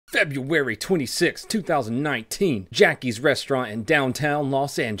February 26, 2019. Jackie's Restaurant in downtown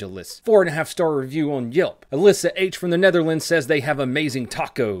Los Angeles. 4.5-star review on Yelp. Alyssa H. from the Netherlands says they have amazing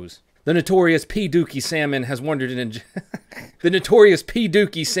tacos. The notorious P. Dookie Salmon has wandered in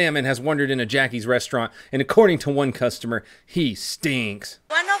a Jackie's restaurant, and according to one customer, he stinks.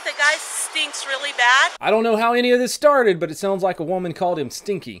 One of the guys stinks really bad. I don't know how any of this started, but it sounds like a woman called him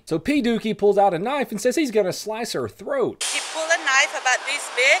stinky. So P. Dookie pulls out a knife and says he's gonna slice her throat. He pulled a knife about this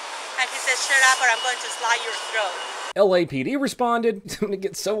big, and he said, "Shut up or I'm going to slice your throat." LAPD responded. I'm gonna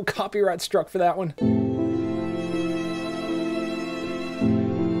get so copyright struck for that one.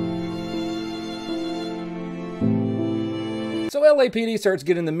 So LAPD starts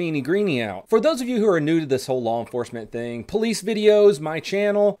getting the meanie greenie out. For those of you who are new to this whole law enforcement thing, police videos, my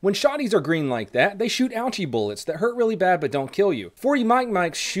channel, when shotties are green like that, they shoot ouchie bullets that hurt really bad but don't kill you. 40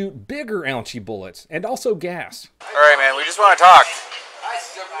 Mikes shoot bigger ouchie bullets and also gas. Alright man, we just want to talk. Hey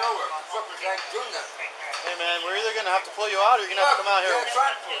man, we're either gonna have to pull you out or you're gonna have to come out here. I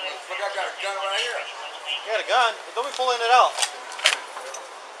got a gun right here. You got a gun, but don't be pulling it out.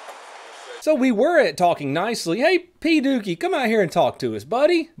 So we were at talking nicely. Hey, P. Dookie, come out here and talk to us,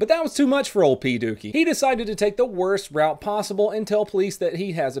 buddy. But that was too much for old P. Dookie. He decided to take the worst route possible and tell police that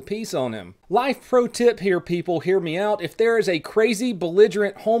he has a piece on him. Life pro tip here, people, hear me out. If there is a crazy,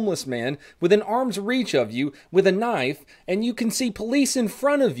 belligerent, homeless man within arm's reach of you with a knife, and you can see police in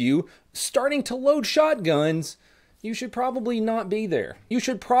front of you starting to load shotguns, you should probably not be there. You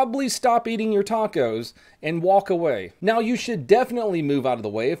should probably stop eating your tacos and walk away. Now, you should definitely move out of the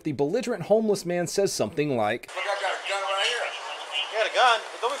way if the belligerent homeless man says something like, I got a gun right here. You got a gun,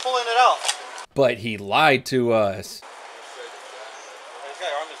 but don't be pulling it out. but he lied to us.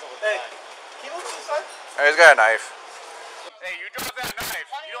 Hey, can you look to the side? Hey, he's got a knife. Hey, you drop that knife.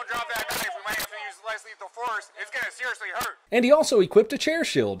 You don't drop that knife, we might have to use less lethal force. It's gonna seriously hurt. And he also equipped a chair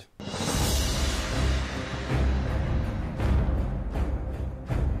shield.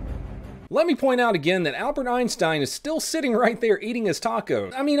 Let me point out again that Albert Einstein is still sitting right there eating his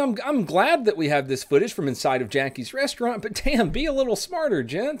tacos. I mean, I'm glad that we have this footage from inside of Jackie's restaurant, but damn, be a little smarter,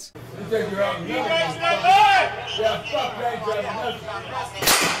 gents.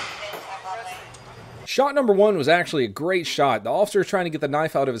 Shot number one was actually a great shot. The officer is trying to get the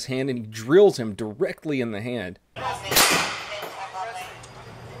knife out of his hand and he drills him directly in the hand.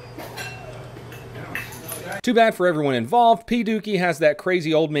 Too bad for everyone involved. P. Dookie has that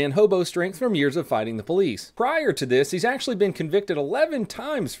crazy old man hobo strength from years of fighting the police. Prior to this, he's actually been convicted 11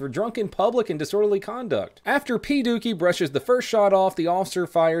 times for drunk in public and disorderly conduct. After P. Dookie brushes the first shot off, the officer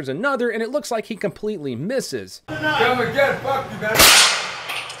fires another, and it looks like he completely misses. Come again, fuck you, man.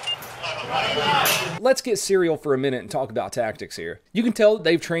 Let's get serial for a minute and talk about tactics here. You can tell that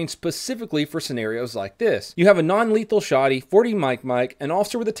they've trained specifically for scenarios like this. You have a non-lethal shotty, 40 Mike, an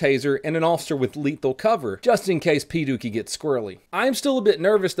officer with a taser, and an officer with lethal cover, just in case P. Dookie gets squirrely. I'm still a bit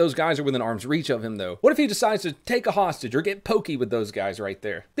nervous those guys are within arm's reach of him though. What if he decides to take a hostage or get pokey with those guys right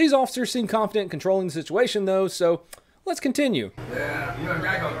there? These officers seem confident in controlling the situation though, so let's continue. Yeah, you and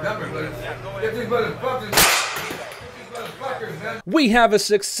I got numbers, but if these motherfuckers... We have a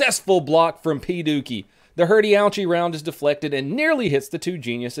successful block from P. Dookie. The Hurdy Ouchie round is deflected and nearly hits the two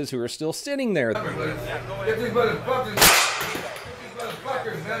geniuses who are still sitting there.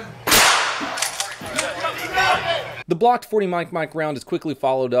 The blocked 40 Mike round is quickly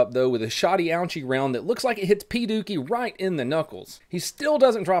followed up though with a shoddy Ouchie round that looks like it hits P. Dookie right in the knuckles. He still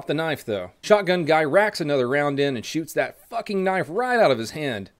doesn't drop the knife though. Shotgun guy racks another round in and shoots that fucking knife right out of his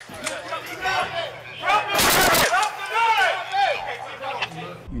hand.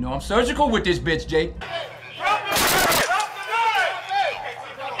 You know I'm surgical with this bitch, Jake. Drop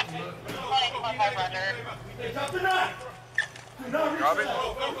it.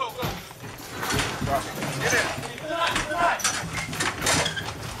 Get in.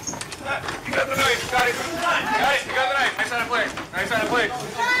 You got the knife. Got it. You got the knife. Nice side of play. Nice side of play.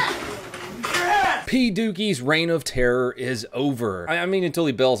 P. Dookie's reign of terror is over. I mean, until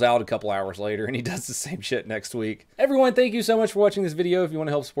he bails out a couple hours later and he does the same shit next week. Everyone, thank you so much for watching this video. If you want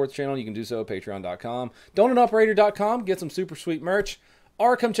to help support the channel, you can do so at patreon.com. Donutoperator.com, get some super sweet merch.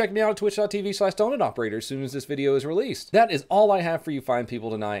 Or come check me out at twitch.tv/donutoperator as soon as this video is released. That is all I have for you fine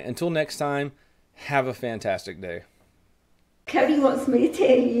people tonight. Until next time, have a fantastic day. Cody wants me to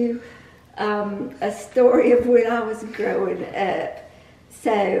tell you a story of when I was growing up.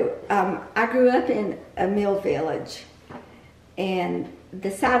 So I grew up in a mill village, and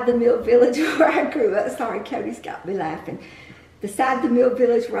the side of the mill village where I grew up, sorry, Cody's got me laughing. The side of the mill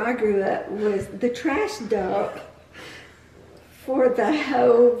village where I grew up was the trash dump for the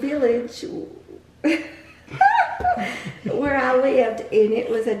whole village. where I lived, and it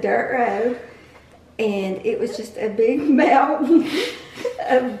was a dirt road, and it was just a big mountain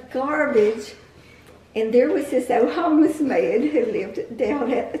of garbage. And there was this old homeless man who lived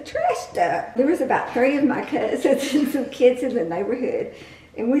down at the trash dump. There was about 3 of my cousins and some kids in the neighborhood,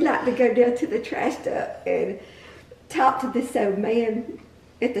 and we liked to go down to the trash dump and talk to this old man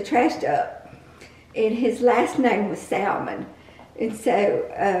at the trash dump. And his last name was Salmon. And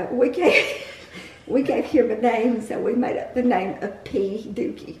so we gave him a name, so we made up the name of P.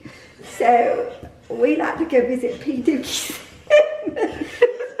 Dookie. So we like to go visit P. Dookie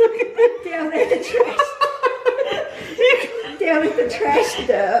down at the trash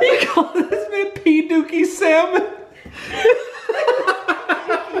dump. You call this man P. Dookie Salmon?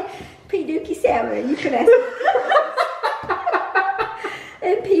 P. Dookie Salmon, you can ask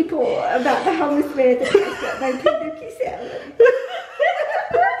and people about the homeless man at the trash dump named P.